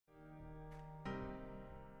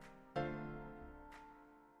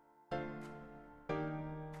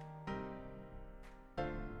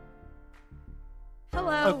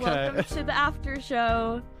Hello, Okay. welcome to the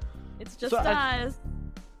Aftershow. It's just us.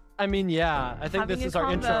 I mean, yeah, I think Having this a is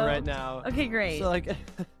our intro combo. right now. Okay, great. So, like, hey,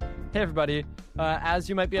 everybody. As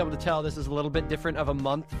you might be able to tell, this is a little bit different of a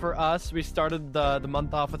month for us. We started the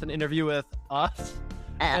month off with an interview with us,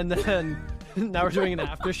 and then now we're doing an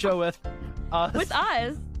after show with us. With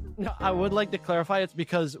us? No, I would like to clarify it's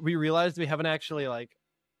because we realized we haven't actually, like,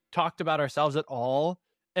 talked about ourselves at all,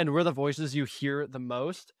 and we're the voices you hear the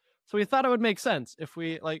most. So we thought it would make sense if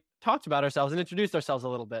we, like, talked about ourselves and introduced ourselves a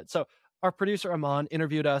little bit. So our producer, Aman,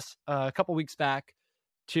 interviewed us a couple weeks back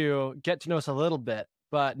to get to know us a little bit.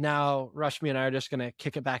 But now Rashmi and I are just going to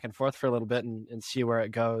kick it back and forth for a little bit and see where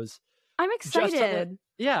it goes. I'm excited.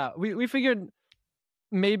 Yeah, we figured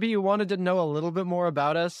maybe you wanted to know a little bit more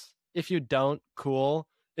about us. If you don't, cool.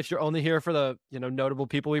 If you're only here for the, notable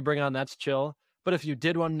people we bring on, that's chill. But if you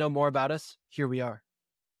did want to know more about us, here we are.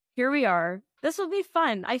 Here we are. This will be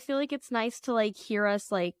fun. I feel like it's nice to, like, hear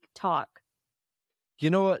us, like, talk.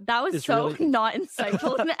 You know what? That was so not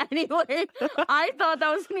insightful in any way. I thought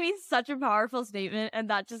that was going to be such a powerful statement,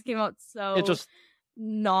 and that just came out so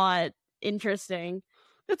not interesting.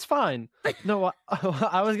 It's fine. No, what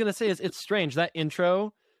I was going to say is it's strange. That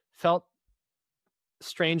intro felt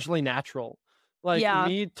strangely natural. Like,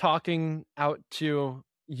 me talking out to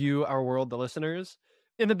you, our world, the listeners.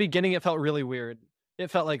 In the beginning, it felt really weird. It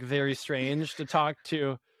felt like very strange to talk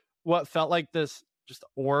to what felt like this just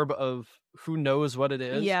orb of who knows what it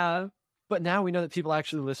is. Yeah. But now we know that people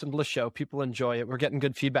actually listen to the show. People enjoy it. We're getting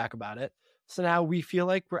good feedback about it. So now we feel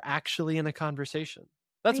like we're actually in a conversation.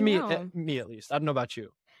 That's me at least. I don't know about you.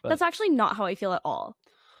 But... That's actually not how I feel at all.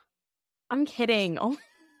 I'm kidding. Oh.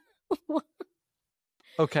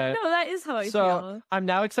 Okay. No, that is how I feel. So I'm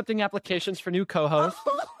now accepting applications for new co-hosts.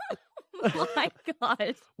 Oh my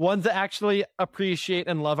God. Ones that actually appreciate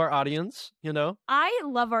and love our audience, I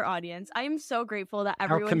love our audience. I am so grateful that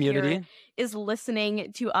everyone our community here is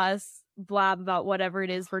listening to us blab about whatever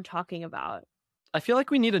it is we're talking about. I feel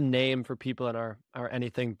like we need a name for people in our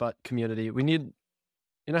anything but community. We need,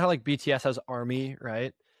 how like BTS has ARMY,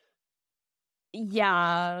 right?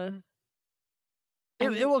 Yeah.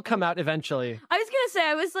 It will come out eventually. I was going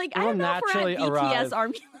to say, I don't know if we're at BTS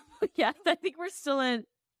ARMY yet. I think we're still in...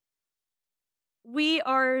 We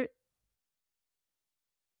are...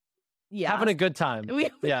 Yeah. Having a good time. We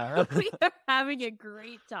are having a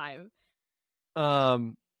great time.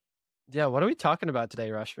 Yeah, what are we talking about today,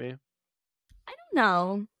 Rashmi? I don't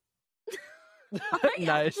know.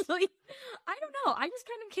 Nice. I don't know. I just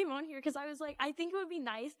kind of came on here because I was like, I think it would be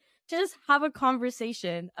nice to just have a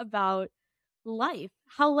conversation about life,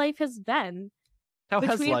 how life has been. How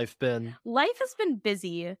has life been? Life has been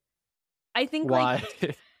busy. I think why?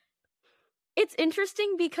 It's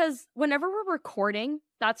interesting because whenever we're recording,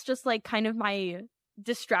 that's just like kind of my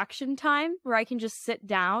distraction time where I can just sit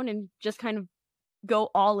down and just kind of go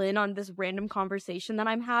all in on this random conversation that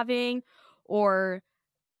I'm having, or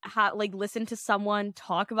listen to someone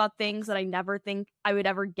talk about things that I never think I would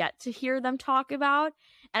ever get to hear them talk about.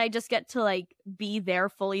 And I just get to like be there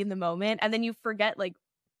fully in the moment. And then you forget like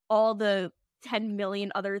all the 10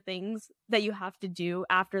 million other things that you have to do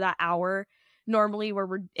after that hour normally where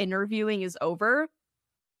we're interviewing is over.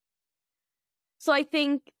 So I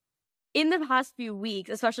think in the past few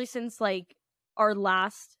weeks, especially since like our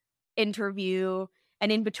last interview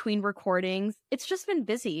and in between recordings, it's just been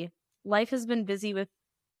busy. Life has been busy with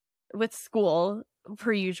school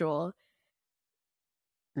per usual.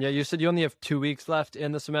 Yeah, you said you only have 2 weeks left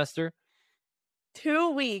in the semester.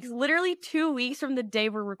 2 weeks, literally 2 weeks from the day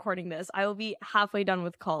we're recording this. I will be halfway done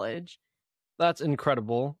with college. That's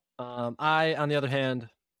incredible. I, on the other hand,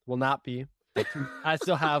 will not be. I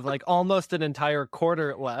still have like almost an entire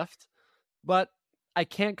quarter left, but I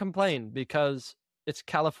can't complain because it's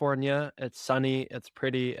California. It's sunny. It's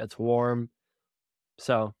pretty. It's warm.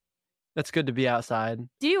 So it's good to be outside.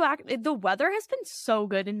 The weather has been so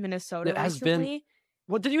good in Minnesota recently.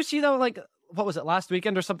 What did you see though? Like, what was it, last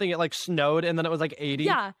weekend or something? It like snowed and then it was like 80.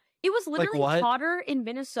 Yeah, it was literally hotter in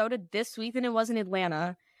Minnesota this week than it was in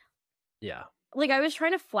Atlanta. Yeah. Like, I was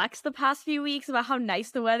trying to flex the past few weeks about how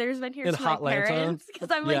nice the weather's been here to my parents. Because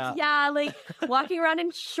I'm like, walking around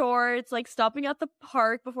in shorts, like, stopping at the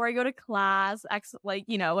park before I go to class,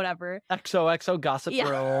 whatever. XOXO gossip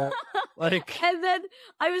girl. And then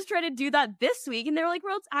I was trying to do that this week, and they were like,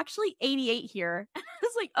 well, it's actually 88 here. I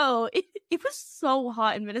was like, oh, it was so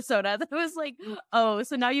hot in Minnesota. That was like, oh,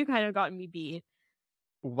 so now you kind of got me beat.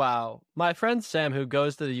 Wow. My friend Sam, who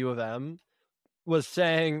goes to the U of M, was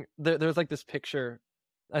saying there's like this picture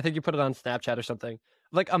I think you put it on Snapchat or something.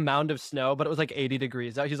 Like a mound of snow, but it was like 80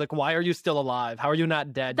 degrees out. He's like, "Why are you still alive? How are you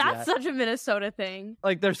not dead That's yet?" such a Minnesota thing.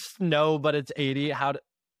 Like there's snow, but it's 80.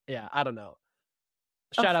 Yeah, I don't know.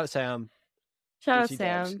 Shout out Sam. Shout out DC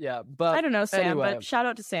Sam. Dubs. Yeah, but I don't know Sam, anyway. but shout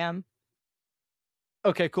out to Sam.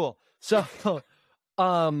 Okay, cool. So,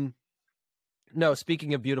 no,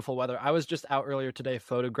 speaking of beautiful weather, I was just out earlier today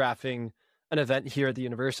photographing an event here at the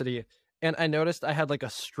university, and I noticed I had like a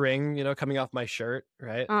string, coming off my shirt,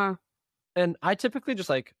 right? And I typically just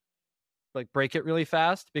like break it really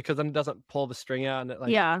fast because then it doesn't pull the string out and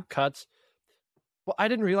it cuts. Well, I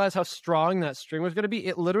didn't realize how strong that string was going to be.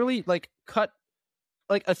 It literally like cut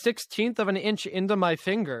like a 1/16 of an inch into my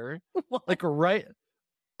finger, like right,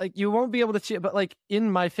 like you won't be able to see it, but like in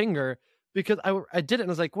my finger because I did it and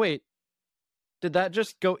I was like, wait, did that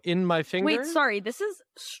just go in my finger? Wait, sorry, this is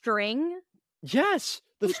string? Yes,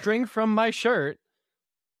 the string from my shirt.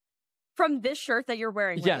 From this shirt that you're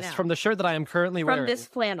wearing right now? Yes, from the shirt that I am currently wearing. From this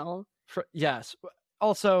flannel? Yes.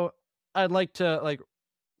 Also, I'd like to like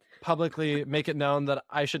publicly make it known that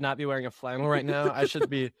I should not be wearing a flannel right now. I should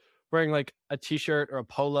be wearing like a t-shirt or a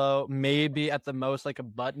polo, maybe at the most like a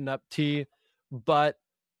button-up tee, but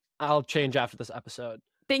I'll change after this episode.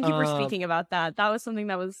 Thank you for speaking about that. That was something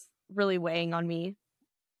that was really weighing on me.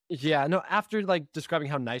 Yeah, no, after like describing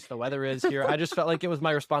how nice the weather is here, I just felt like it was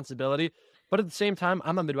my responsibility. But at the same time,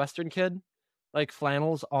 I'm a Midwestern kid. Like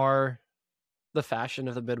flannels are the fashion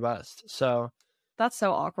of the Midwest. So that's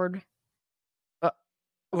so awkward.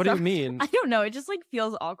 What do you mean? I don't know. It just like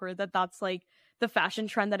feels awkward that that's like the fashion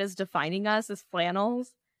trend that is defining us is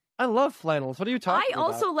flannels. I love flannels. What are you talking about? I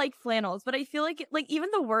also like flannels, but I feel like even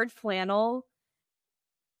the word flannel.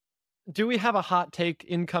 Do we have a hot take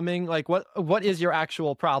incoming? Like what is your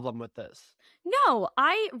actual problem with this? No,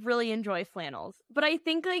 I really enjoy flannels, but I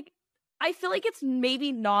think like I feel like it's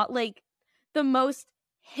maybe not like the most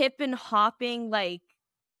hip and hopping like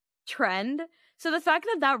trend. So the fact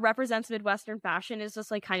that that represents Midwestern fashion is just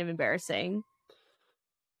like kind of embarrassing.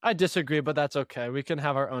 I disagree, but that's okay. We can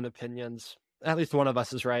have our own opinions. At least one of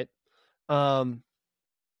us is right. That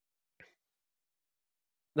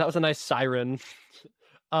was a nice siren.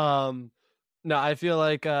 No, I feel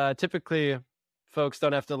like typically folks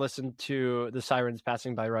don't have to listen to the sirens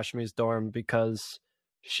passing by Rashmi's dorm because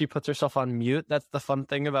she puts herself on mute. That's the fun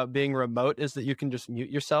thing about being remote is that you can just mute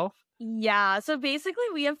yourself. Yeah, so basically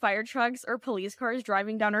we have fire trucks or police cars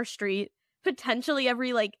driving down our street potentially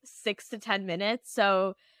every like 6 to 10 minutes.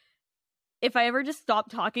 So if I ever just stop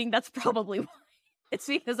talking, that's probably why. It's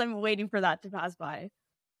because I'm waiting for that to pass by.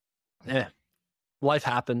 Yeah, life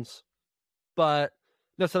happens. But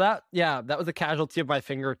no, so that was a casualty of my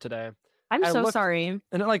finger today. I'm so sorry.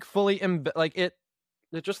 And it like fully it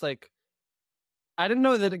just like I didn't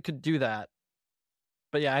know that it could do that.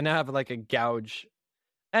 But yeah, I now have like a gouge.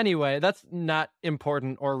 Anyway, that's not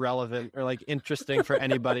important or relevant or like interesting for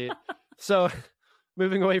anybody. So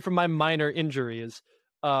moving away from my minor injuries,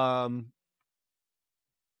 have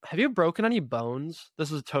you broken any bones?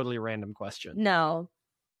 This is a totally random question. No.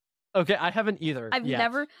 Okay, I haven't either.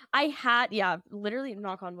 Literally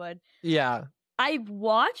knock on wood. Yeah. I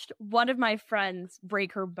watched one of my friends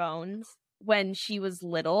break her bones when she was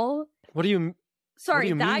little. What do you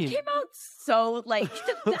Sorry, that mean? came out so like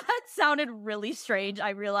that sounded really strange,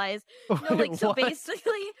 I realized. No, like so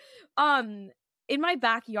basically, in my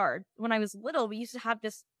backyard when I was little, we used to have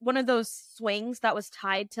one of those swings that was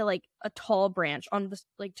tied to like a tall branch on the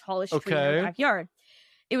like tallest tree in the backyard.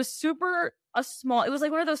 It was it was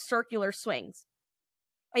like one of those circular swings.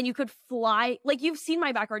 And you could fly, like you've seen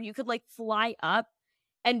my backyard, you could like fly up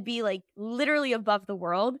and be like literally above the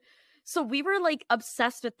world. So we were like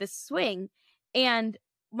obsessed with this swing, and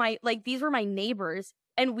these were my neighbors,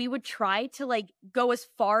 and we would try to like go as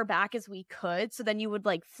far back as we could. So then you would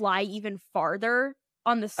like fly even farther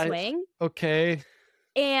on the swing. Okay.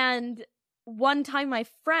 And one time my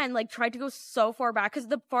friend like tried to go so far back because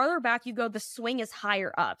the farther back you go, the swing is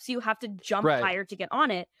higher up. So you have to jump higher to get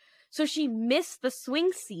on it. So she missed the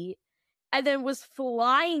swing seat and then was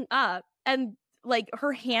flying up, and like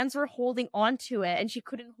her hands were holding onto it and she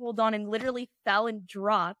couldn't hold on and literally fell and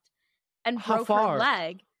dropped and broke her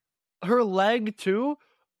leg. Her leg too?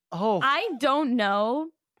 Oh. I don't know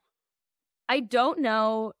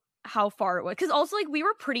how far it was. Because also like we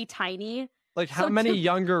were pretty tiny. Like how many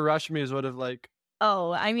younger Rashmis would have like...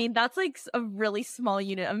 Oh, I mean, that's like a really small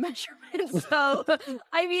unit of measurement. So,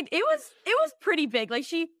 I mean, it was pretty big. Like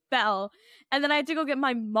she fell, and then I had to go get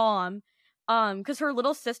my mom, because her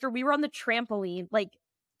little sister. We were on the trampoline, like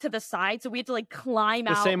to the side, so we had to like climb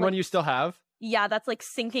out. The same one you still have? Yeah, that's like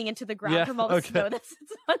sinking into the ground from all the snow that's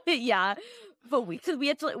on it. Yeah, But we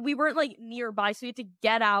had to, we weren't like nearby, so we had to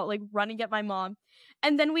get out, like run and get my mom.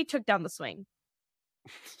 And then we took down the swing.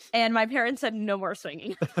 And my parents said no more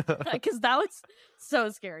swinging because that was so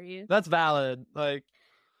scary. That's valid. Like,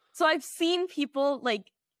 so I've seen people like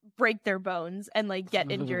break their bones and like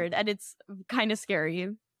get injured, and it's kind of scary.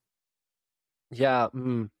 Yeah.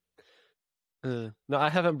 No, I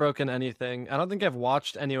haven't broken anything. I don't think I've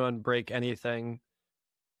watched anyone break anything.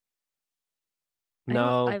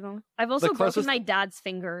 No. I've also broken my dad's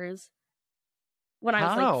fingers when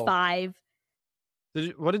I was like 5.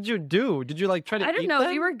 What did you do? Did you like try to I don't eat know.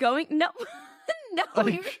 them? We were going no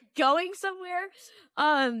we were going somewhere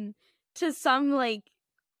to some like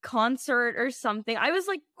concert or something. I was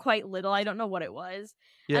like quite little. I don't know what it was.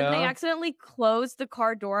 Yeah. And I accidentally closed the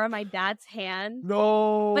car door on my dad's hand.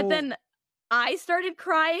 No. But then I started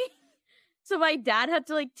crying. So my dad had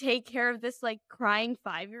to like take care of this like crying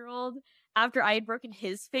 5-year-old after I had broken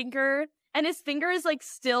his finger. And his finger is like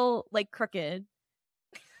still like crooked.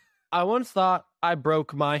 I once thought I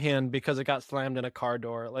broke my hand because it got slammed in a car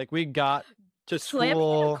door. Like, we got to school. Slamming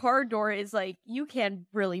in a car door is like, you can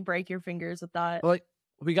really break your fingers with that. Like,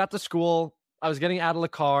 we got to school. I was getting out of the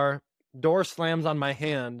car. Door slams on my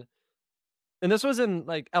hand. And this was in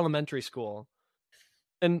like elementary school.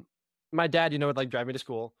 And my dad, would like drive me to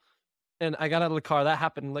school. And I got out of the car. That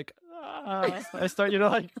happened. Like, I start,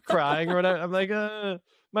 like crying or whatever. I'm like,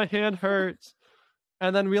 my hand hurts.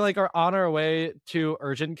 And then we like are on our way to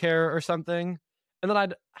urgent care or something. And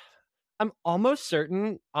then I'm almost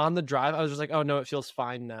certain on the drive, I was just like, oh no, it feels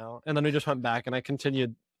fine now. And then we just went back and I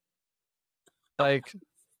continued. Like,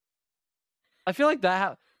 I feel like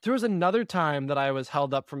that there was another time that I was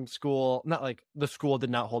held up from school. Not like the school did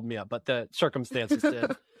not hold me up, but the circumstances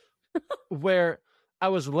did. Where I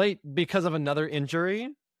was late because of another injury.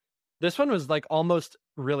 This one was like almost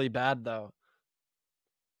really bad though.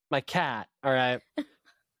 My cat, all right.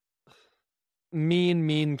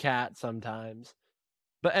 mean cat sometimes.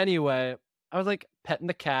 But anyway, I was like petting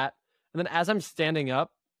the cat. And then as I'm standing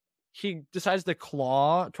up, he decides to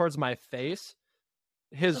claw towards my face.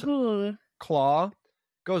 His claw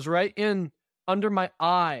goes right in under my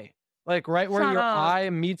eye. Like right where your eye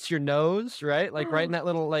meets your nose, right? Like right in that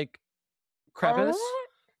little like crevice.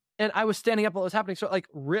 And I was standing up while it was happening. So it like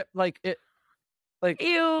ripped like it like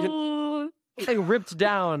ew. It ripped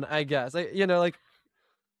down, I guess. Like, like,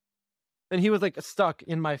 and he was like stuck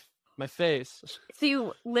in my face. So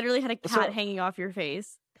you literally had a cat hanging off your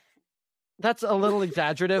face. That's a little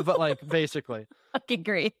exaggerative, but like basically. Okay,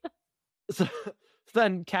 great. So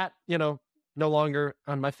then cat, no longer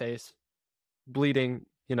on my face, bleeding,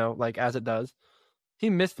 like as it does. He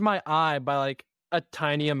missed my eye by like a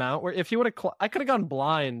tiny amount. Where if he would have, I could have gone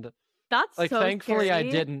blind. That's like so thankfully scary.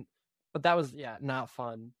 I didn't. But that was not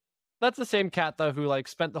fun. That's the same cat, though, who, like,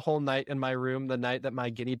 spent the whole night in my room the night that my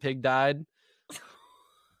guinea pig died.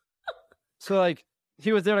 So, like,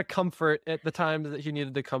 he was there to comfort at the times that he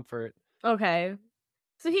needed to comfort. Okay.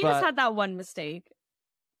 So he just had that one mistake.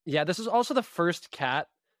 Yeah, this is also the first cat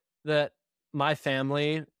that my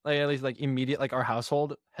family, like, at least, like, immediate, like, our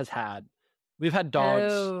household has had. We've had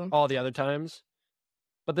dogs all the other times.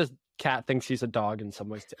 But this cat thinks he's a dog in some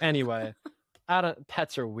ways, too. Anyway,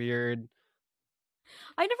 pets are weird.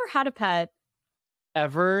 I never had a pet.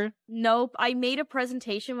 Ever? Nope. I made a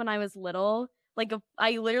presentation when I was little. Like,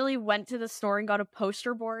 I literally went to the store and got a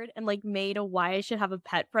poster board and, like, made a why I should have a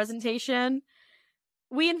pet presentation.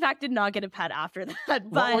 We, in fact, did not get a pet after that. But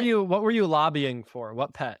what were you lobbying for?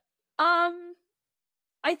 What pet?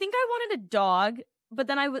 I think I wanted a dog, but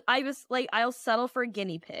then I was like, I'll settle for a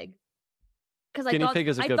guinea pig. Because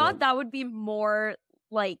I thought that would be more,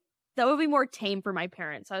 like, that would be more tame for my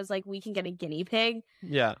parents. I was like, we can get a guinea pig.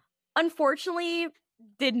 Yeah. Unfortunately,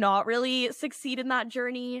 did not really succeed in that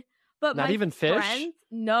journey. But not even fish?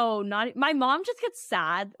 No, not. My mom just gets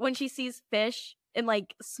sad when she sees fish in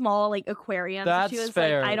like small like aquariums. That's she was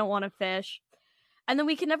fair. like, I don't want a fish. And then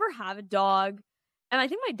we could never have a dog. And I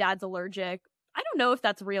think my dad's allergic. I don't know if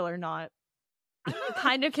that's real or not. I'm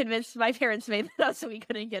kind of convinced my parents made that up so we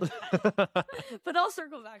couldn't get that. But I'll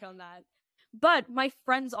circle back on that. But my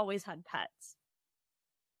friends always had pets.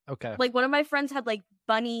 Okay. Like one of my friends had like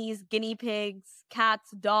bunnies, guinea pigs, cats,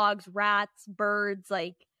 dogs, rats, birds,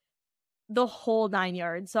 like the whole 9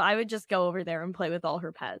 yards. So I would just go over there and play with all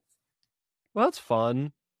her pets. Well, that's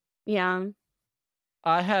fun. Yeah.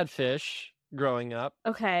 I had fish growing up.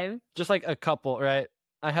 Okay. Just like a couple, right?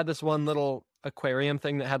 I had this one little aquarium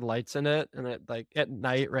thing that had lights in it, and it like at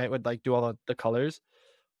night, right, would like do all the colors.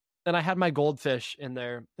 And I had my goldfish in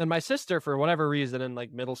there. And my sister, for whatever reason, in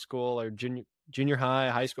like middle school or junior high,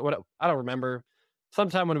 high school, I don't remember.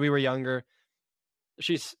 Sometime when we were younger,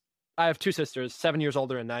 I have two sisters, 7 years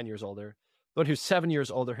older and 9 years older. The one who's 7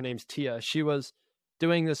 years older, her name's Tia. She was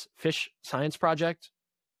doing this fish science project,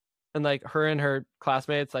 and like her and her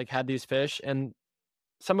classmates like had these fish, and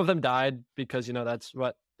some of them died because that's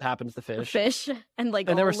what happens to fish. Fish and like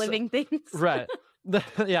all living things. Right.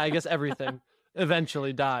 Yeah, I guess everything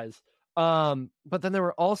eventually dies. But then there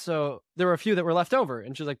were a few that were left over,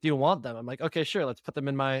 and she's like, "Do you want them?" I'm like, "Okay, sure. Let's put them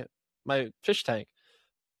in my fish tank."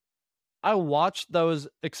 I watched those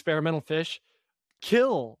experimental fish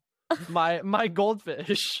kill my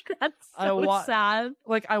goldfish. That's so sad.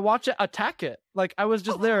 Like I watch it attack it. Like I was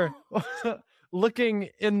just there looking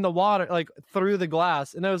in the water, like through the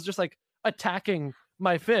glass, and I was just like attacking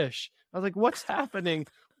my fish. I was like, "What's happening?"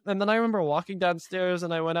 And then I remember walking downstairs,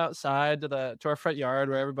 and I went outside to our front yard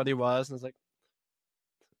where everybody was, and I was like,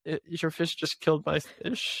 "Your fish just killed my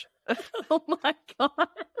fish." Oh my god.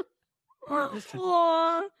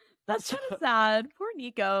 Aw, that's so sad. Poor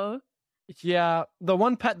Niko. Yeah, the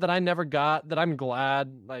one pet that I never got that I'm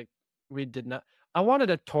glad like we did not. I wanted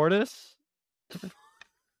a tortoise.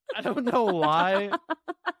 I don't know why.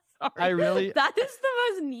 Sorry. That is the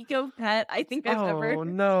most Niko pet I think I've ever heard.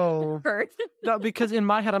 No, because in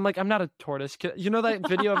my head I'm like, I'm not a tortoise kid. You know that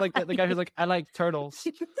video of like the guy who's like, "I like turtles."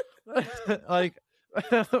 Like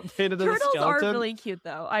painted as a turtles are skeleton. really cute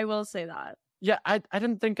though. I will say that. Yeah, I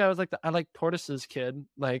didn't think I was like I like tortoises kid.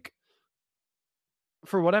 Like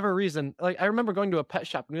for whatever reason, like I remember going to a pet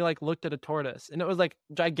shop and we like looked at a tortoise and it was like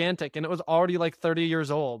gigantic and it was already like 30 years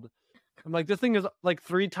old. I'm like, this thing is like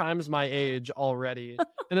 3 times my age already,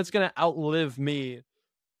 and it's gonna outlive me.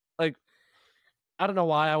 Like, I don't know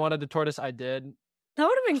why I wanted the tortoise. I did. That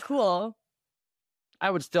would have been cool. I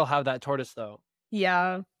would still have that tortoise though.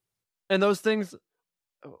 Yeah. And those things,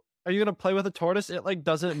 are you gonna play with a tortoise? It like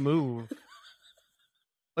doesn't move.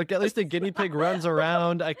 Like at least a guinea pig runs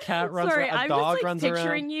around, a cat runs around, a dog runs around. I'm just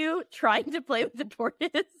picturing you trying to play with the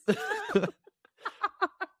tortoise.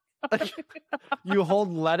 Like, you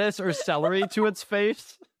hold lettuce or celery to its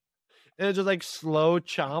face, and it just like slow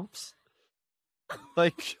chomps.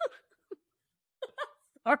 Like,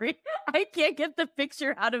 sorry, I can't get the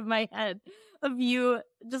picture out of my head of you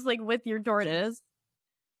just like with your tortoise.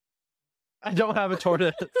 I don't have a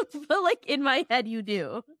tortoise, but like in my head, you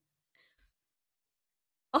do.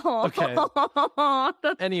 Oh, okay.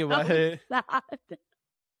 Anyway. So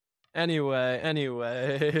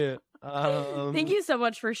Anyway. Thank you so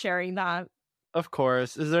much for sharing that. Of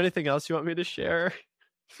course. Is there anything else you want me to share?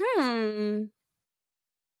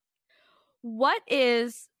 What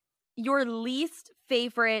is your least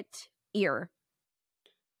favorite ear?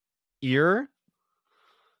 Ear?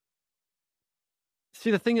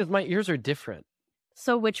 See, the thing is, my ears are different.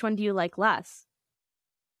 So which one do you like less?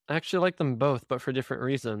 I actually like them both, but for different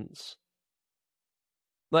reasons.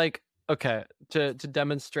 Like, okay, to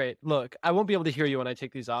demonstrate. Look, I won't be able to hear you when I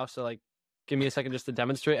take these off, so like, give me a second just to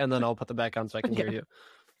demonstrate, and then I'll put them back on so I can hear you.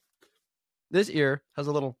 This ear has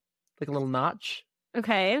a little notch.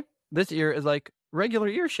 Okay. This ear is like regular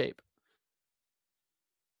ear shape.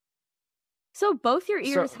 So both your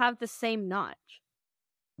ears have the same notch.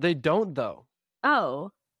 They don't though.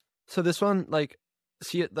 Oh. So this one, like,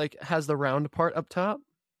 see it like has the round part up top.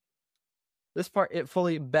 This part it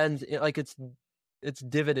fully bends, like it's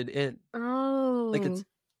divoted in. Oh. Like it's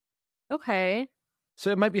okay. So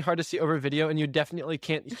it might be hard to see over video, and you definitely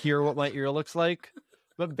can't hear what my ear looks like.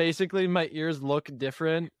 But basically, my ears look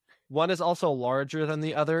different. One is also larger than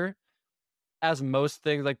the other, as most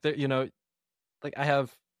things like like I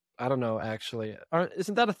don't know actually.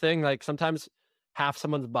 Isn't that a thing? Like sometimes half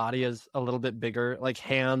someone's body is a little bit bigger, like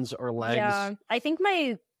hands or legs. Yeah, I think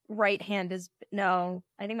my right hand is I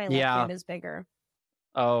think my left hand is bigger.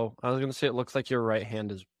 Oh, I was gonna say it looks like your right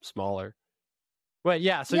hand is smaller. Wait,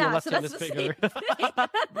 yeah, so your left hand is bigger. I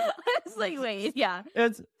was like, wait, yeah.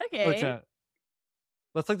 It's okay.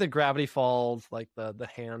 That's like the Gravity Falls, like the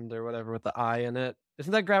hand or whatever with the eye in it.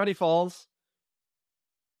 Isn't that Gravity Falls?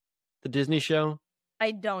 The Disney show?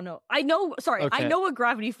 I don't know. I know what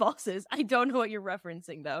Gravity Falls is. I don't know what you're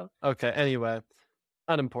referencing though. Okay, anyway.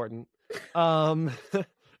 Unimportant.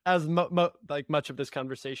 As like much of this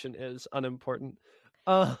conversation is unimportant.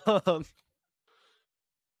 I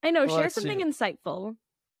know, share something insightful.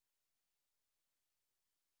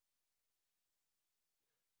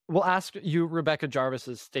 We'll ask you Rebecca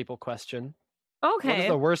Jarvis's staple question. Okay. What is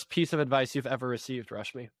the worst piece of advice you've ever received,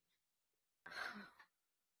 Rashmi?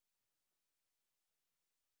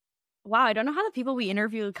 Wow, I don't know how the people we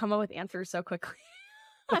interview come up with answers so quickly.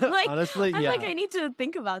 I'm like, honestly, I'm like, I need to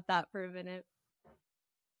think about that for a minute.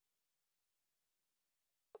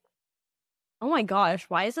 Oh my gosh,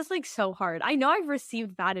 why is this like so hard? I know I've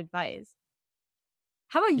received bad advice.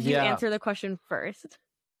 How about you Yeah. answer the question first?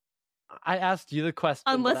 I asked you the question.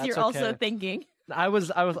 but Unless that's you're also okay. thinking. I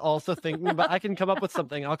was also thinking, but I can come up with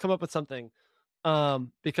something. I'll come up with something.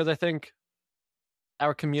 Because I think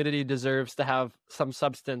our community deserves to have some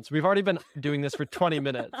substance. We've already been doing this for 20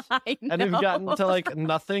 minutes. I know. And we've gotten to like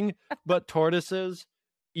nothing but tortoises,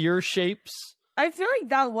 ear shapes. I feel like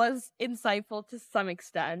that was insightful to some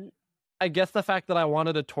extent. I guess the fact that I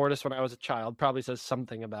wanted a tortoise when I was a child probably says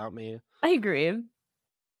something about me. I agree.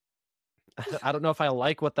 I don't know if I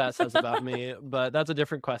like what that says about me, but that's a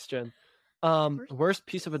different question. Worst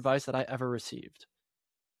piece of advice that I ever received.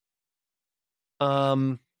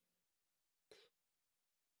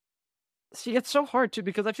 See, it's so hard too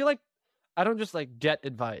because I feel like I don't just like get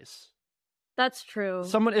advice. That's true.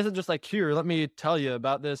 Someone isn't just like, here, let me tell you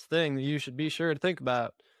about this thing that you should be sure to think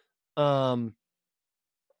about.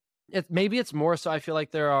 Maybe it's more so I feel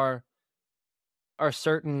like there are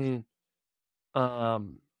certain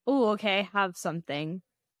Oh, okay, I have something.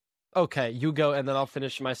 Okay, you go and then I'll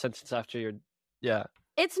finish my sentence after your yeah.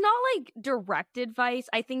 It's not like direct advice.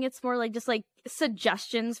 I think it's more like just like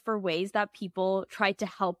suggestions for ways that people try to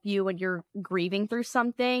help you when you're grieving through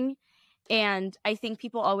something. And I think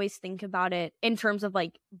people always think about it in terms of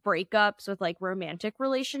like breakups with like romantic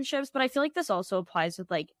relationships, but I feel like this also applies with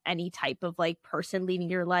like any type of like person leaving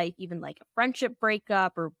your life, even like a friendship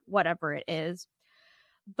breakup or whatever it is.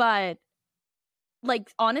 But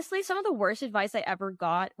like honestly, some of the worst advice I ever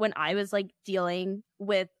got when I was like dealing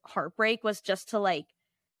with heartbreak was just to like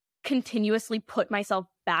continuously put myself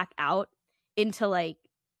back out into like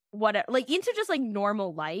into just like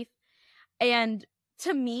normal life. And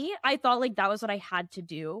to me, I thought like that was what I had to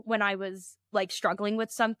do when I was like struggling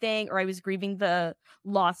with something or I was grieving the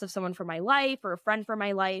loss of someone from my life or a friend from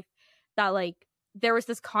my life, that like there was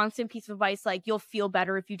this constant piece of advice like you'll feel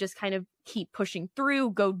better if you just kind of keep pushing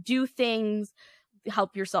through, go do things,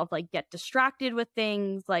 help yourself like get distracted with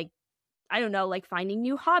things, like I don't know, like finding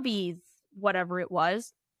new hobbies, whatever it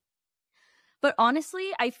was. But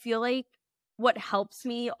honestly, I feel like what helps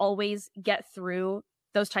me always get through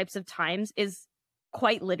those types of times is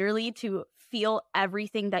quite literally to feel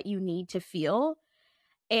everything that you need to feel.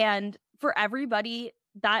 And for everybody,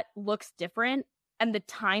 that looks different. And the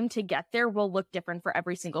time to get there will look different for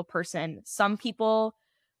every single person. Some people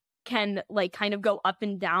can like kind of go up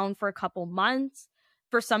and down for a couple months.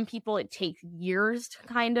 For some people, it takes years to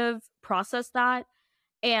kind of process that.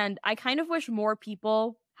 And I kind of wish more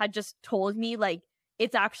people had just told me like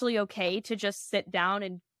it's actually okay to just sit down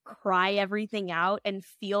and cry everything out and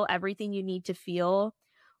feel everything you need to feel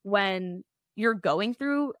when you're going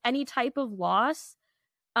through any type of loss.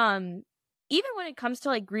 Even when it comes to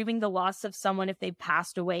like grieving the loss of someone if they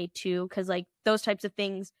passed away too, because like those types of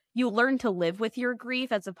things, you learn to live with your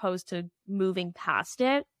grief as opposed to moving past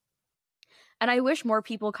it. And I wish more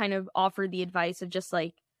people kind of offered the advice of just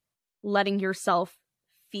like letting yourself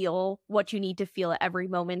feel what you need to feel at every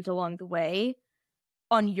moment along the way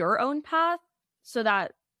on your own path, so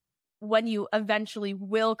that when you eventually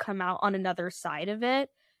will come out on another side of it,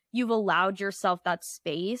 you've allowed yourself that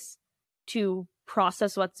space to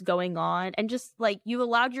process what's going on, and just like you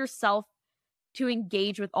allowed yourself to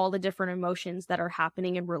engage with all the different emotions that are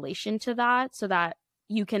happening in relation to that, so that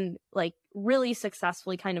you can like really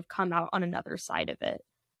successfully kind of come out on another side of it.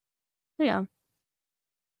 Yeah.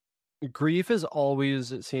 Grief is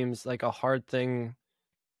always, it seems like, a hard thing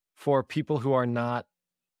for people who are not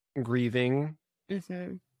grieving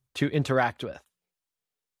to interact with.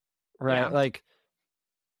 Right? Yeah. Like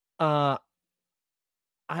I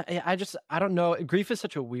don't know. Grief is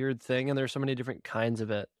such a weird thing and there's so many different kinds of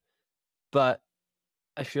it. But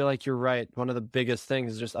I feel like you're right. One of the biggest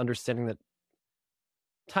things is just understanding that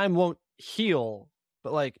time won't heal,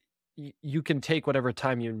 but like you can take whatever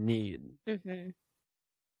time you need.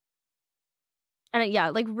 And yeah,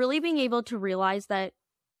 like really being able to realize that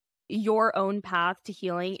your own path to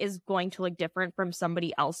healing is going to look different from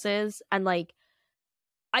somebody else's. And like,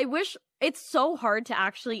 I wish, it's so hard to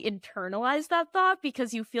actually internalize that thought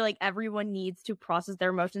because you feel like everyone needs to process their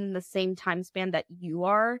emotions in the same time span that you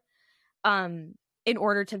are, in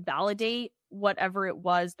order to validate whatever it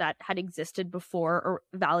was that had existed before, or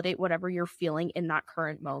validate whatever you're feeling in that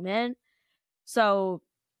current moment. So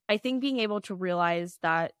I think being able to realize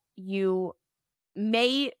that you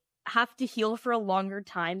may have to heal for a longer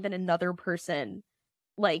time than another person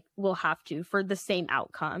like will have to for the same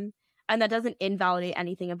outcome, and that doesn't invalidate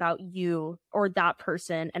anything about you or that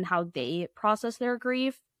person and how they process their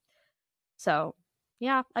grief. So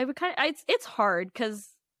yeah, I would kind of, it's hard because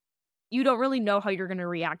you don't really know how you're going to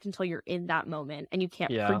react until you're in that moment, and you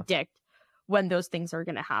can't predict when those things are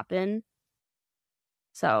going to happen.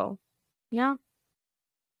 So yeah.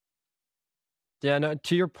 Yeah, no,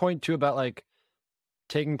 to your point too about like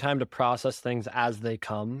taking time to process things as they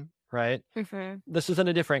come, right? Mm-hmm. This is in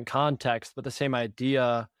a different context, but the same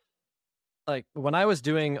idea. Like when I was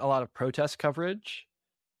doing a lot of protest coverage,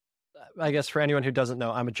 I guess for anyone who doesn't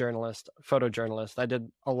know, I'm a journalist, photojournalist. I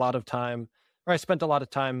did a lot of time, or I spent a lot of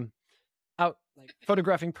time out like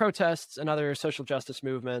photographing protests and other social justice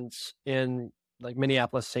movements in like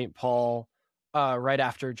Minneapolis, St. Paul, right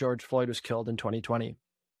after George Floyd was killed in 2020,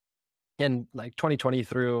 in like 2020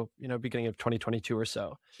 through beginning of 2022 or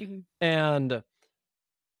so. Mm-hmm. And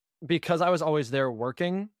because I was always there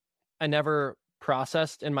working, I never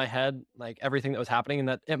processed in my head like everything that was happening and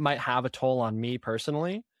that it might have a toll on me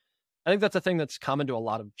personally. I think that's a thing that's common to a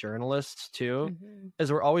lot of journalists too, Mm-hmm.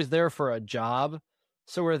 is we're always there for a job.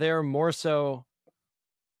 So we're there more so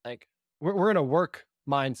like we're in a work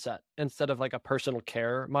mindset instead of like a personal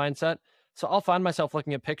care mindset. So I'll find myself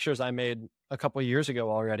looking at pictures I made a couple years ago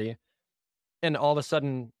already and all of a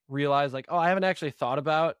sudden realize like, oh, I haven't actually thought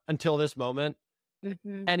about until this moment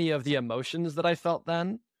Mm-hmm. any of the emotions that I felt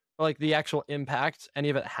then, or like the actual impact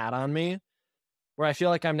any of it had on me, where I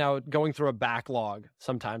feel like I'm now going through a backlog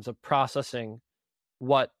sometimes of processing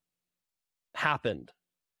what happened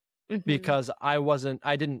Mm-hmm. because I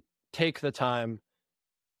didn't take the time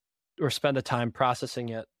or spend the time processing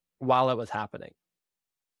it while it was happening.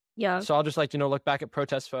 Yeah. So I'll just like, look back at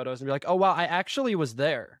protest photos and be like, oh, wow, I actually was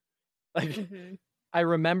there. Like, Mm-hmm. I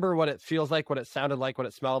remember what it feels like, what it sounded like, what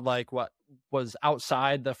it smelled like, what was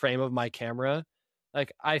outside the frame of my camera.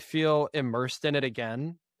 Like, I feel immersed in it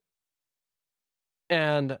again.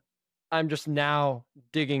 And I'm just now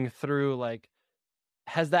digging through, like,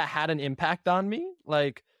 has that had an impact on me?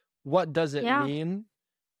 Like, what does it Yeah. mean?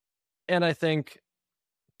 And I think,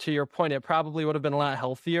 to your point, it probably would have been a lot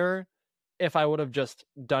healthier if I would have just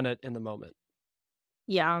done it in the moment.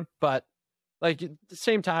 Yeah. But, like, at the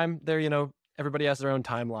same time, everybody has their own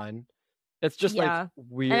timeline. It's just, like, Yeah. And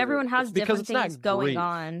weird. everyone It's has because different it's things not going grief.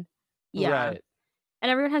 on. Yeah. Right.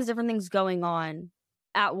 And everyone has different things going on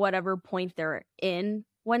at whatever point they're in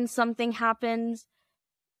when something happens.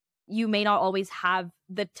 You may not always have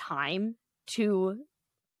the time to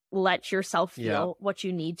let yourself Yeah. feel what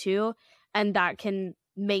you need to. And that can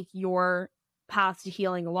make your path to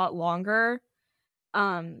healing a lot longer.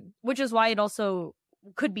 Which is why it also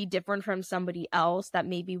could be different from somebody else that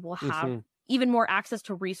maybe will have Mhm. even more access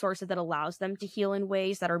to resources that allows them to heal in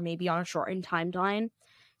ways that are maybe on a shortened timeline.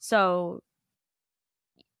 So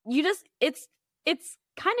you just it's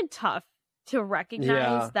kind of tough to recognize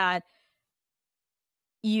Yeah. that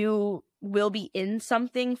you will be in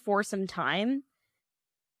something for some time,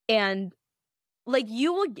 and like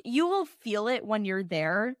you will feel it when you're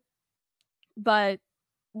there, but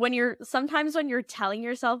sometimes when you're telling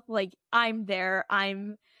yourself like I'm there,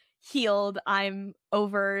 I'm healed, I'm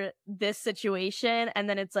over this situation, and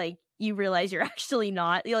then it's like you realize you're actually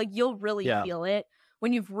not. Like you'll really Yeah. feel it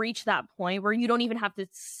when you've reached that point where you don't even have to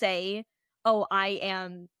say, "Oh, I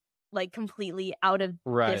am like completely out of this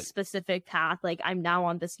Right. specific path. Like I'm now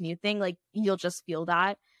on this new thing." Like you'll just feel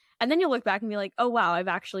that. And then you'll look back and be like, "Oh wow, I've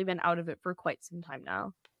actually been out of it for quite some time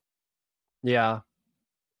now." Yeah.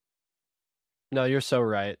 No, you're so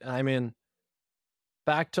right. I mean,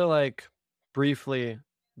 back to, like, briefly,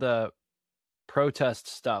 the protest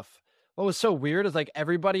stuff. What was so weird is, like,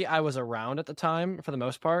 everybody I was around at the time, for the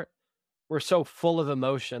most part, were so full of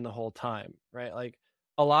emotion the whole time, right? Like,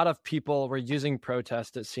 a lot of people were using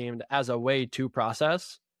protest, it seemed, as a way to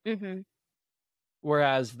process, Mhm.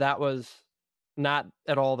 whereas that was not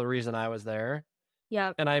at all the reason I was there.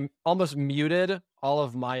 Yep. And I almost muted all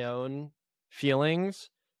of my own feelings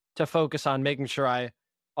to focus on making sure I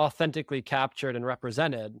authentically captured and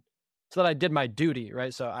represented so that I did my duty,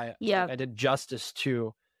 right? So I Yep. did justice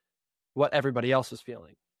to what everybody else was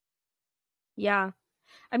feeling. Yeah.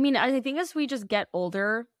 I mean, I think as we just get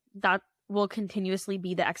older, that will continuously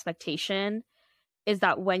be the expectation, is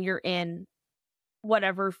that when you're in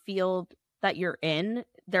whatever field that you're in,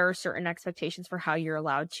 there are certain expectations for how you're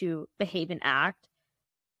allowed to behave and act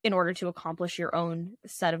in order to accomplish your own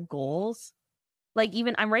set of goals. Like,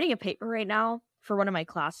 even I'm writing a paper right now for one of my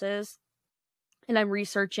classes, and I'm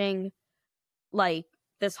researching like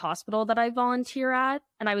this hospital that I volunteer at.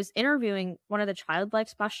 And I was interviewing one of the child life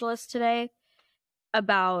specialists today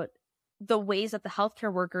about the ways that the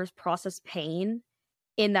healthcare workers process pain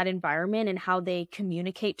in that environment and how they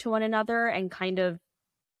communicate to one another and kind of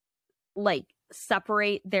like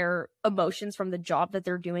separate their emotions from the job that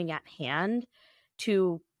they're doing at hand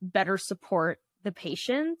to better support the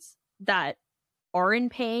patients that are in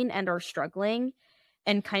pain and are struggling,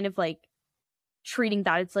 and kind of like treating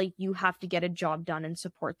that it's like you have to get a job done and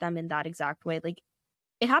support them in that exact way. Like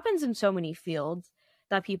it happens in so many fields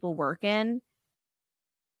that people work in.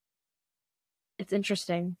 It's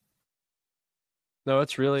interesting. No,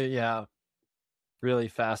 it's really, really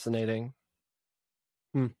fascinating.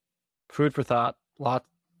 Food for thought.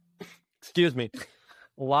 Excuse me.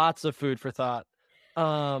 Lots of food for thought.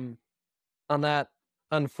 On that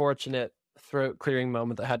unfortunate throat clearing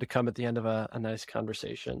moment that had to come at the end of a nice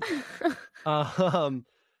conversation.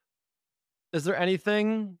 Is there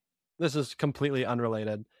anything, this is completely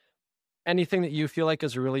unrelated, anything that you feel like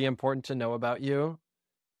is really important to know about you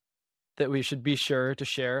that we should be sure to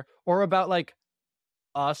share, or about like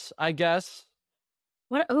us, I guess?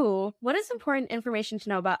 What is important information to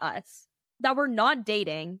know about us? That we're not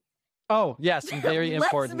dating. Oh, yes, very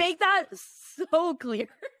important. Let's make that so clear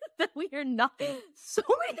that we are not. So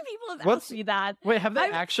many people have asked me that. Wait, have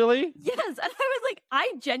they actually? Yes, and I was like,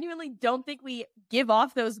 I genuinely don't think we give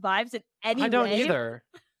off those vibes in any way. I don't either.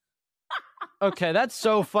 Okay, that's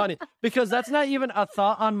so funny, because that's not even a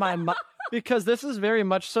thought on my mind, because this is very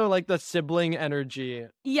much so like the sibling energy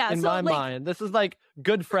in my mind. This is like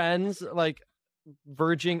good friends, like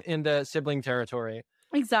verging into sibling territory.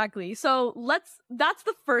 Exactly. So that's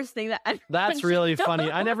the first thing that that's really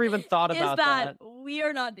funny. I never even thought about that. We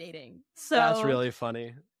are not dating. So that's really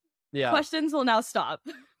funny. Yeah. Questions will now stop.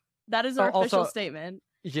 That is our official statement.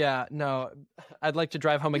 Yeah, no. I'd like to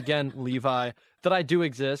drive home again, Levi, that I do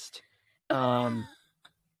exist. Yeah,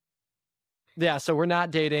 so we're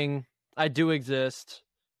not dating. I do exist.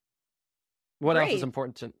 What else is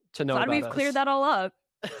important to know about us? Glad we've cleared that all up.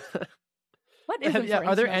 What is important?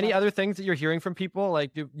 Are there any other things that you're hearing from people?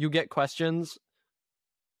 Like, do you get questions?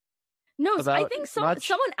 No, I think someone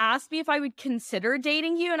asked me if I would consider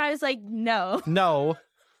dating you, and I was like, no. No,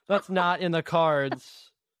 that's not in the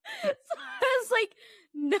cards. So I was like,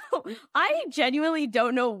 no. I genuinely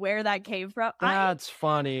don't know where that came from. That's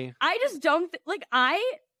funny. I just don't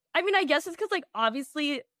I mean, I guess it's because like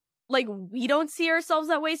obviously like we don't see ourselves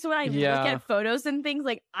that way. So when I look at photos and things,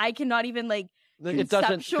 like I cannot even like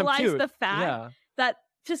conceptualize the fact that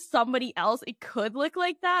to somebody else it could look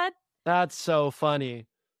like that. That's so funny.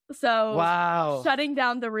 So wow, shutting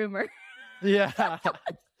down the rumor. Yeah.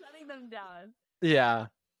 Shutting them down. Yeah.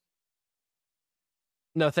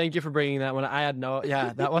 No, thank you for bringing that one. I had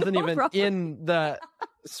that wasn't even in the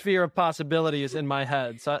sphere of possibilities in my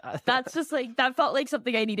head. So that's just like, that felt like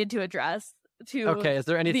something I needed to address to Okay, is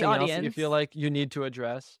there anything else that you feel like you need to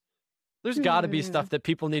address? There's got to be stuff that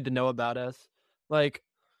people need to know about us. Like,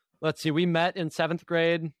 let's see, we met in 7th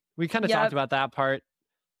grade. We kind of talked about that part.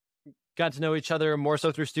 Got to know each other more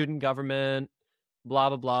so through student government, blah,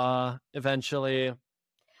 blah, blah. Eventually,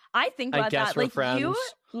 I think about that. We're like friends. You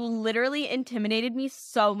literally intimidated me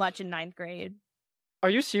so much in 9th grade. Are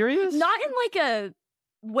you serious? Not in like a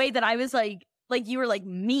way that I was like you were like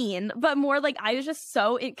mean, but more like I was just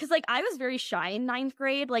so because like I was very shy in 9th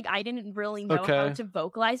grade. Like I didn't really know how to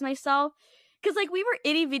vocalize myself. Because, like, we were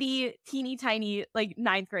itty-bitty, teeny-tiny, like,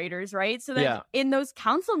 9th graders, right? So then in those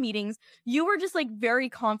council meetings, you were just, like, very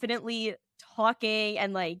confidently talking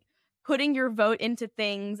and, like, putting your vote into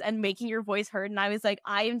things and making your voice heard. And I was like,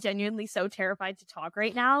 I am genuinely so terrified to talk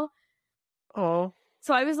right now. Oh.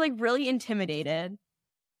 So I was, like, really intimidated.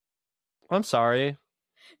 I'm sorry.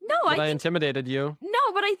 No, I intimidated you. No,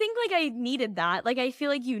 but I think, like, I needed that. Like, I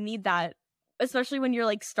feel like you need that, especially when you're,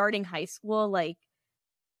 like, starting high school, like,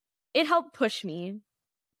 it helped push me.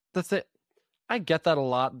 That's it. I get that a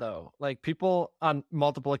lot, though. Like, people on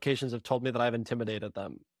multiple occasions have told me that I've intimidated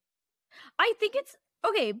them. I think it's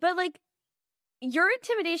okay, but like, your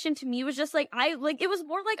intimidation to me was just like, it was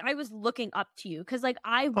more like I was looking up to you because like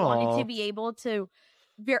I wanted to be able to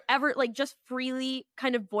just freely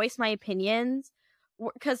kind of voice my opinions.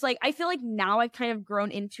 Because like I feel like now I've kind of grown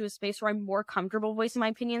into a space where I'm more comfortable voicing my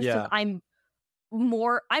opinions. Because I'm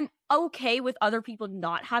okay with other people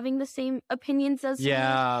not having the same opinions as me.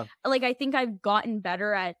 Like I think I've gotten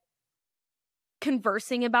better at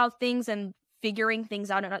conversing about things and figuring things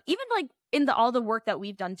out, and even like in all the work that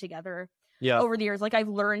we've done together over the years, like I've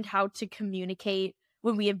learned how to communicate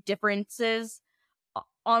when we have differences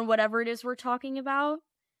on whatever it is we're talking about.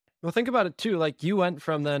 Well, think about it too. Like you went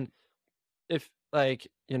from then, if like,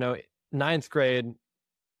 9th grade,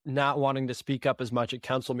 not wanting to speak up as much at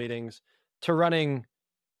council meetings, to running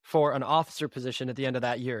for an officer position at the end of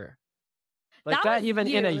that year. Like that even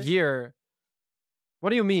in a year. What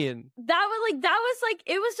do you mean?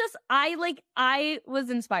 It was just, I was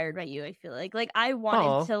inspired by you, I feel like. Like, I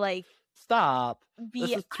wanted to, like... Stop. This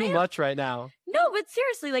is too much right now. No, but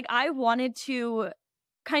seriously, like, I wanted to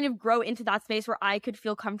kind of grow into that space where I could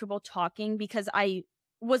feel comfortable talking because I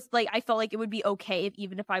was, like, I felt like it would be okay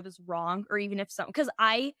even if I was wrong or even if because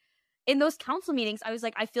I in those council meetings, I was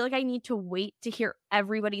like, I feel like I need to wait to hear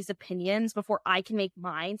everybody's opinions before I can make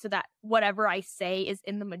mine, so that whatever I say is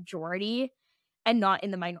in the majority and not in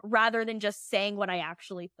the minority, rather than just saying what I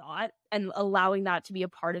actually thought and allowing that to be a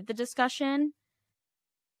part of the discussion.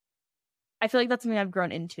 I feel like that's something I've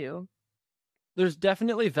grown into. There's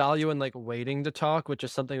definitely value in like waiting to talk, which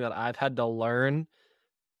is something that I've had to learn,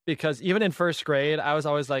 because even in first grade, I was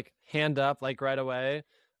always like hand up like right away.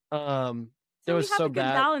 It So we was have so a good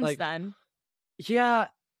bad. balance Like, then. yeah,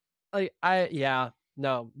 like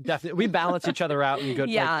no, definitely we balance each other out in good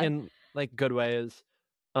Yeah. like in like good ways.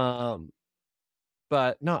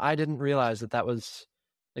 But no, I didn't realize that was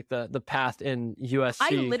like the path in USC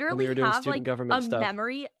I when we literally were doing have student like government a stuff.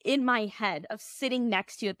 memory in my head of sitting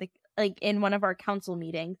next to you at the like in one of our council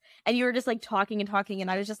meetings, and you were just like talking and talking, and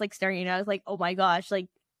I was just like staring, and I was like, oh my gosh, like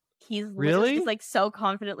he's literally Really? just like so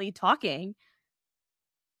confidently talking.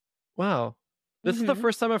 Wow. This is the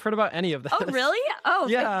first time I've heard about any of this. Oh, really? Oh,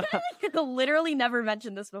 yeah. I literally never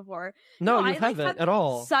mentioned this before. No, you I haven't have at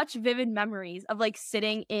all. Such vivid memories of like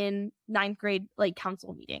sitting in 9th grade like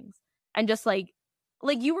council meetings and just like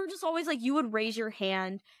you were just always like, you would raise your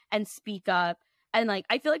hand and speak up, and like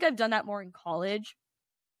I feel like I've done that more in college,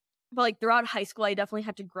 but like throughout high school I definitely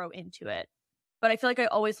had to grow into it. But I feel like I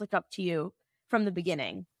always looked up to you from the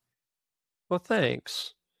beginning. Well,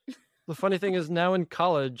 thanks. The funny thing is, now in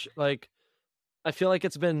college, like I feel like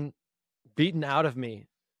it's been beaten out of me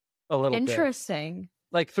a little bit. Interesting.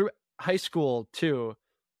 Like through high school too,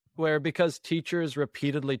 where because teachers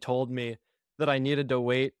repeatedly told me that I needed to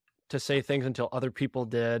wait to say things until other people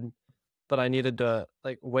did, that I needed to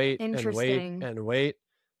like wait and wait and wait.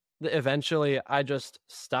 Eventually I just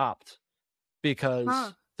stopped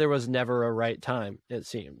because there was never a right time, it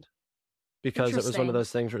seemed. Because it was one of those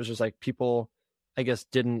things where it was just like people, I guess,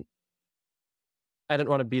 I didn't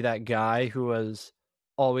want to be that guy who was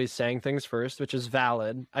always saying things first, which is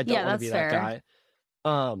valid. I don't want to be that guy.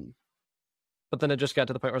 But then it just got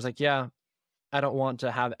to the point where I was like, yeah, I don't want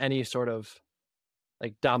to have any sort of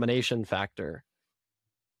like domination factor.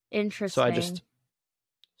 Interesting. So I just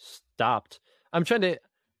stopped.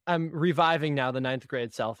 I'm reviving now the 9th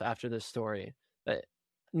grade self after this story.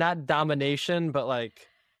 Not domination, but like,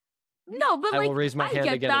 no, but I like, will raise my hand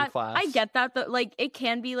again in class. I get that, like it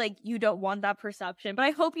can be like you don't want that perception, but I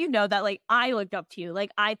hope you know that like I looked up to you. Like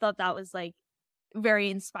I thought that was like very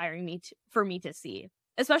inspiring for me to see,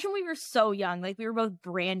 especially when we were so young. Like we were both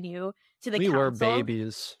brand new to the council. We were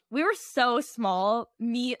babies. We were so small.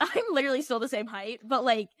 I'm literally still the same height, but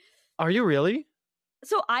like, are you really?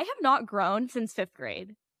 So I have not grown since 5th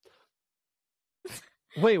grade.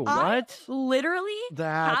 Wait, what? I literally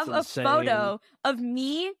have insane. A photo of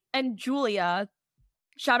me and Julia.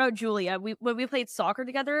 Shout out Julia. When we played soccer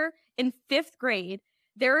together in 5th grade,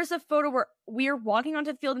 there is a photo where we are walking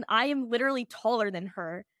onto the field and I am literally taller than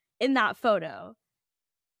her in that photo.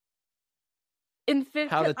 In 5th,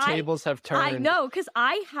 how the tables have turned. I know, because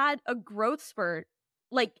I had a growth spurt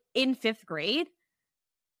like in 5th grade.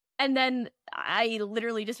 And then I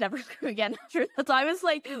literally just never grew again after that. So I was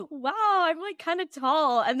like, wow, I'm like kind of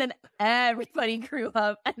tall. And then everybody grew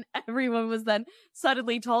up and everyone was then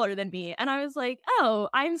suddenly taller than me. And I was like, oh,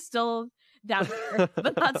 I'm still down here,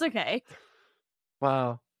 but that's okay.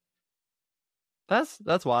 Wow. That's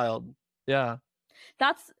wild. Yeah.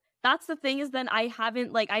 That's the thing, is then I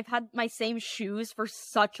haven't like, I've had my same shoes for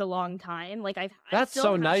such a long time. Like that's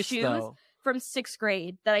so nice shoes though. From 6th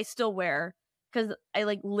grade that I still wear, because I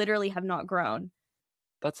like literally have not grown.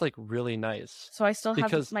 That's like really nice. So I still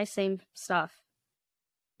have my same stuff.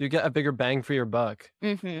 You get a bigger bang for your buck.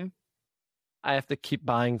 Mm-hmm. I have to keep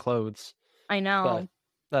buying clothes. I know. But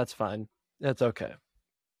that's fine. It's okay.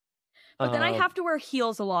 But then I have to wear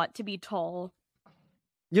heels a lot to be tall.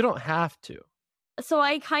 You don't have to. So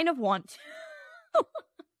I kind of want to.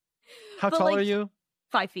 How tall are you?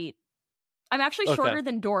 5 feet. I'm actually shorter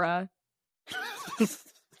than Dora.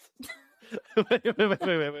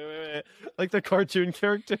 Wait. Like the cartoon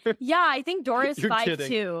character? Yeah, I think Dora's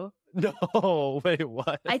 5'2". No, wait,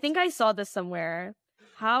 what? I think I saw this somewhere.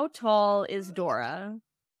 How tall is Dora?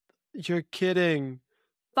 You're kidding.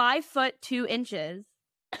 5'2".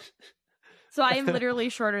 So I am literally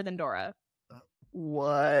shorter than Dora.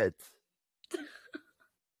 What?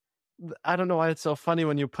 I don't know why it's so funny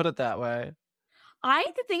when you put it that way.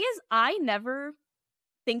 The thing is, I never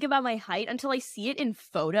think about my height until I see it in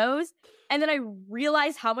photos, and then I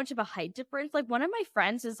realize how much of a height difference. Like one of my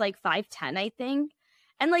friends is like 5'10", I think,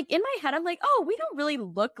 and like in my head I'm like, oh, we don't really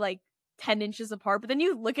look like 10 inches apart. But then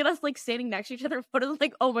you look at us like standing next to each other in photos,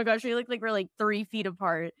 like, oh my gosh, we look like we're like 3 feet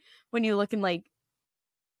apart when you look and like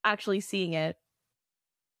actually seeing it.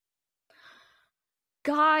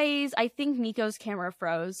 Guys, I think Niko's camera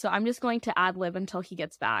froze, so I'm just going to ad lib until he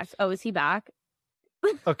gets back. Oh, is he back?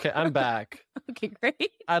 Okay, I'm back. Okay,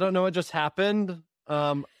 great. I don't know what just happened.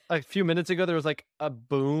 A few minutes ago there was like a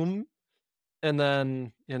boom, and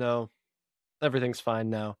then everything's fine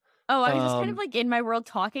now. Oh, I was just kind of like in my world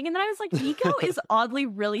talking, and then I was like, Niko is oddly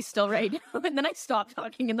really still right now, and then I stopped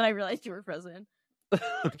talking, and then I realized you were frozen.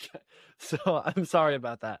 Okay, so I'm sorry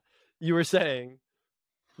about that. You were saying,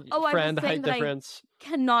 Oh, friend I was saying height that difference. I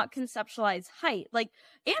cannot conceptualize height. Like,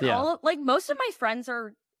 and Yeah. most of my friends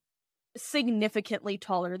are significantly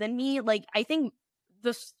taller than me. Like, I think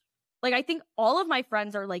I think all of my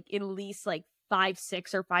friends are like at least like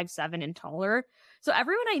 5'6" or 5'7" and taller. So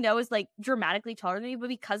everyone I know is like dramatically taller than me. But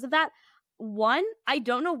because of that, one, I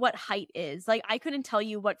don't know what height is. Like, I couldn't tell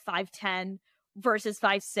you what 5'10" versus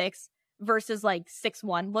 5'6" versus like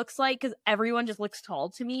 6'1" looks like, because everyone just looks tall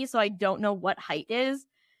to me. So I don't know what height is.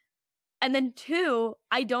 And then two,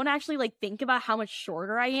 I don't actually like think about how much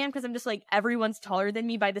shorter I am, because I'm just like, everyone's taller than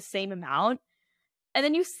me by the same amount. And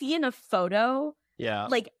then you see in a photo, Yeah.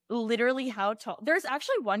 like literally how tall. There's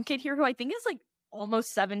actually one kid here who I think is like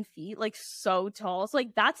almost 7 feet, like so tall. So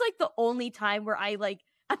like that's like the only time where I'm like,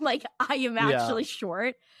 I am actually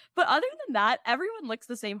short. But other than that, everyone looks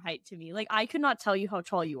the same height to me. Like, I could not tell you how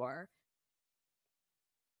tall you are.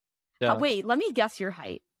 Yeah. Wait, let me guess your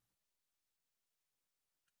height.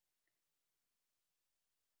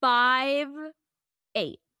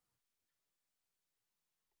 5'8".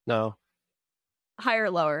 No. Higher or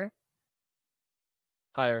lower?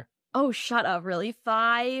 Higher. Oh, shut up. Really?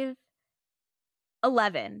 5'11".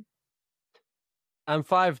 I'm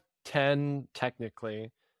 5'10"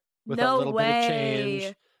 technically, with a No little bit of change.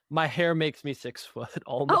 way. My hair makes me 6 foot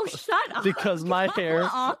Oh, almost. shut up. Because my Come hair.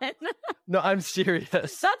 on. No, I'm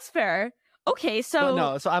serious. That's fair. Okay, so But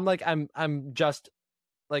no, so I'm just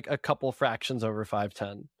like a couple fractions over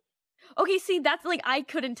 5'10". okay, see, that's like, I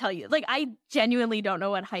couldn't tell you. Like, I genuinely don't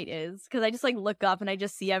know what height is, because I just like look up and I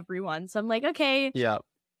just see everyone. So I'm like, okay, Yeah.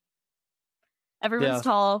 everyone's Yeah.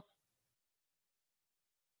 tall.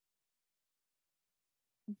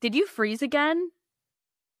 Did you freeze again?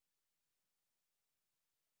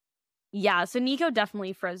 Yeah, so Niko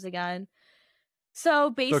definitely froze again. So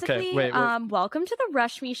basically, wait. welcome to the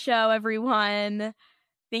Rashmi show, everyone.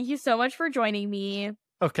 Thank you so much for joining me.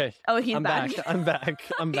 Okay. Oh, he's I'm back. I'm back.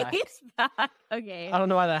 I'm back. He's back. Okay. I don't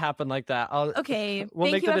know why that happened like that. Okay.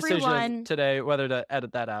 We'll Thank make you, the decision everyone. today whether to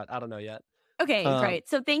edit that out. I don't know yet. Okay, great.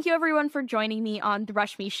 So thank you, everyone, for joining me on the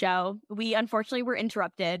Rashmi show. We unfortunately were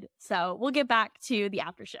interrupted, so we'll get back to the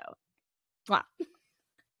after show. Wow.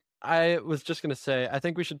 I was just gonna say, I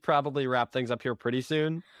think we should probably wrap things up here pretty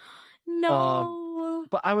soon. No.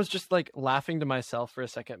 But I was just like laughing to myself for a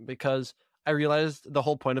second, because I realized the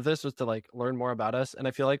whole point of this was to like learn more about us, and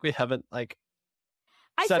I feel like we haven't like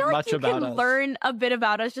I said feel like much you about can us. learn a bit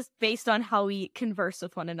about us just based on how we converse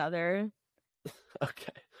with one another.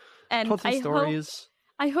 Okay. And Told some stories.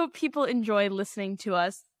 I hope people enjoy listening to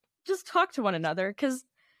us just talk to one another, because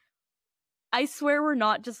I swear we're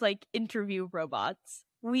not just like interview robots.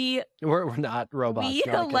 We're not robots. We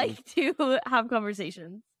no, like to have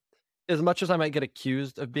conversations. As much as I might get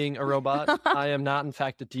accused of being a robot, I am not, in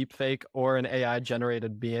fact, a deep fake or an AI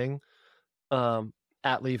generated being.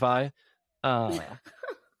 At Levi, I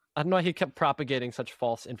don't know why he kept propagating such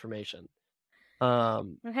false information.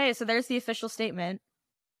 Okay, so there's the official statement.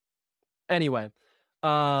 Anyway,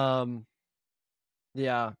 yeah.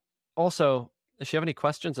 Also, if you have any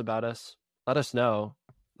questions about us, let us know.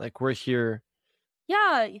 Like, we're here.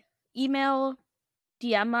 Yeah, email,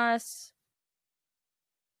 DM us,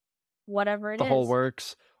 whatever it is. The whole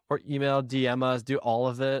works. Or email, DM us, do all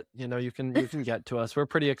of it. You can get to us. We're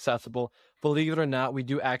pretty accessible. Believe it or not, we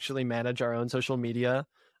do actually manage our own social media.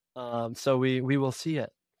 So we will see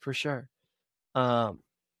it for sure. But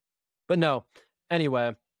no.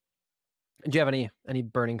 Anyway, do you have any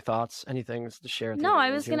burning thoughts? Any things to share? No,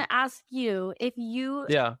 I was gonna ask you if you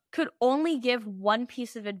could only give one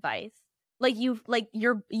piece of advice. Like you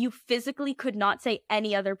physically could not say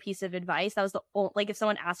any other piece of advice. That was if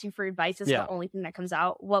someone asked you for advice, is the only thing that comes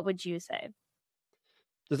out. What would you say?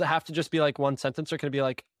 Does it have to just be like one sentence, or can it be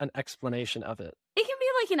like an explanation of it? It can be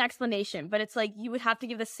like an explanation, but it's like you would have to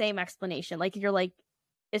give the same explanation. Like you're like,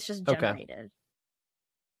 it's just generated. Okay.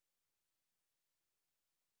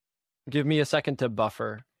 Give me a second to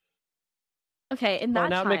buffer. Okay, in that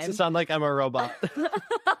now time... it makes it sound like I'm a robot.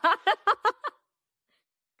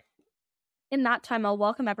 In that time, I'll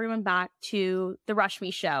welcome everyone back to the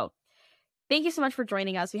Rashmi show. Thank you so much for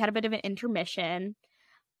joining us. We had a bit of an intermission.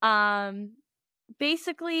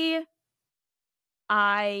 Basically,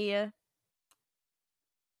 I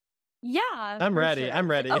Yeah, I'm for ready. sure. I'm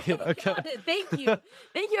ready. Okay, Okay. got it. Thank you.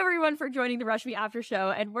 Thank you, everyone, for joining the Rashmi After Show.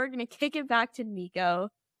 And we're going to kick it back to Niko.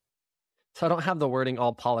 So I don't have the wording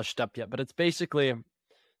all polished up yet, but it's basically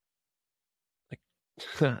like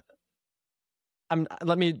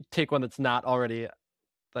let me take one that's not already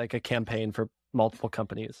like a campaign for multiple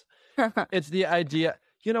companies. It's the idea,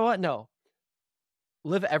 you know what? No.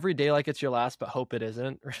 Live every day like it's your last, but hope it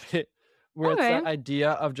isn't, right? Where it's that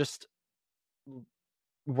idea of just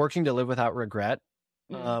working to live without regret.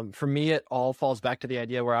 For me, it all falls back to the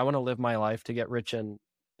idea where I want to live my life to get rich in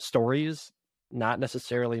stories, not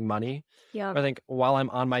necessarily money. Yeah. I think while I'm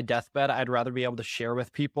on my deathbed, I'd rather be able to share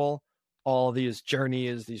with people all these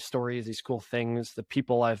journeys, these stories, these cool things, the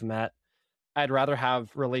people I've met. I'd rather have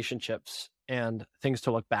relationships and things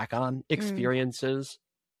to look back on, experiences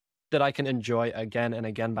that I can enjoy again and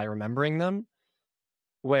again by remembering them,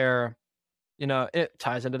 where, you know, it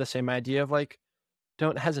ties into the same idea of like,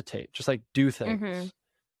 don't hesitate, just like do things.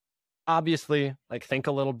 Obviously, like think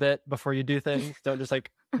a little bit before you do things. Don't just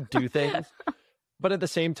like do things. But at the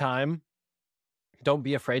same time, don't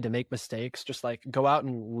be afraid to make mistakes. Just like go out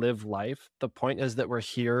and live life. The point is that we're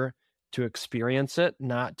here to experience it,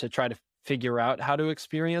 not to try to figure out how to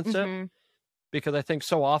experience it. Because I think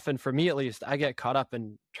so often, for me at least, I get caught up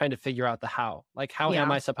in trying to figure out the how. Like, how am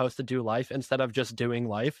I supposed to do life instead of just doing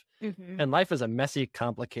life? And life is a messy,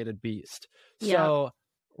 complicated beast. So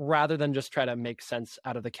rather than just try to make sense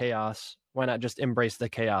out of the chaos, why not just embrace the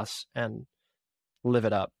chaos and live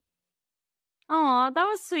it up? Aw, that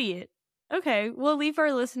was sweet. Okay, we'll leave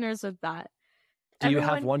our listeners with that. Do you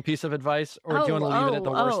have one piece of advice, or do you want to leave it at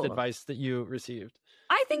the worst advice that you received?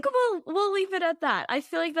 I think we'll leave it at that. I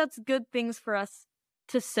feel like that's good things for us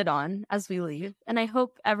to sit on as we leave. And I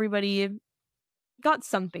hope everybody got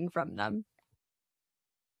something from them.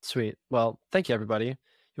 Sweet. Well, thank you, everybody.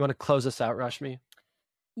 You want to close us out, Rashmi?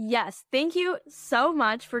 Yes. Thank you so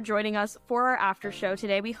much for joining us for our after show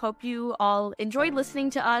today. We hope you all enjoyed listening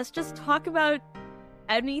to us just talk about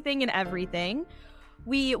anything and everything.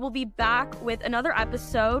 We will be back with another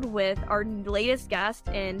episode with our latest guest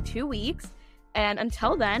in 2 weeks. And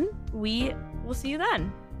until then, we will see you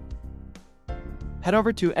then. Head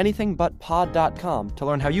over to anythingbutpod.com to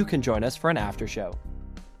learn how you can join us for an after show.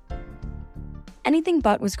 Anything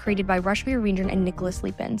But was created by Rashmi Arendran and Nicholas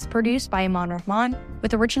Leepins, produced by Aman Rahman,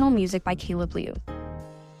 with original music by Caleb Liu.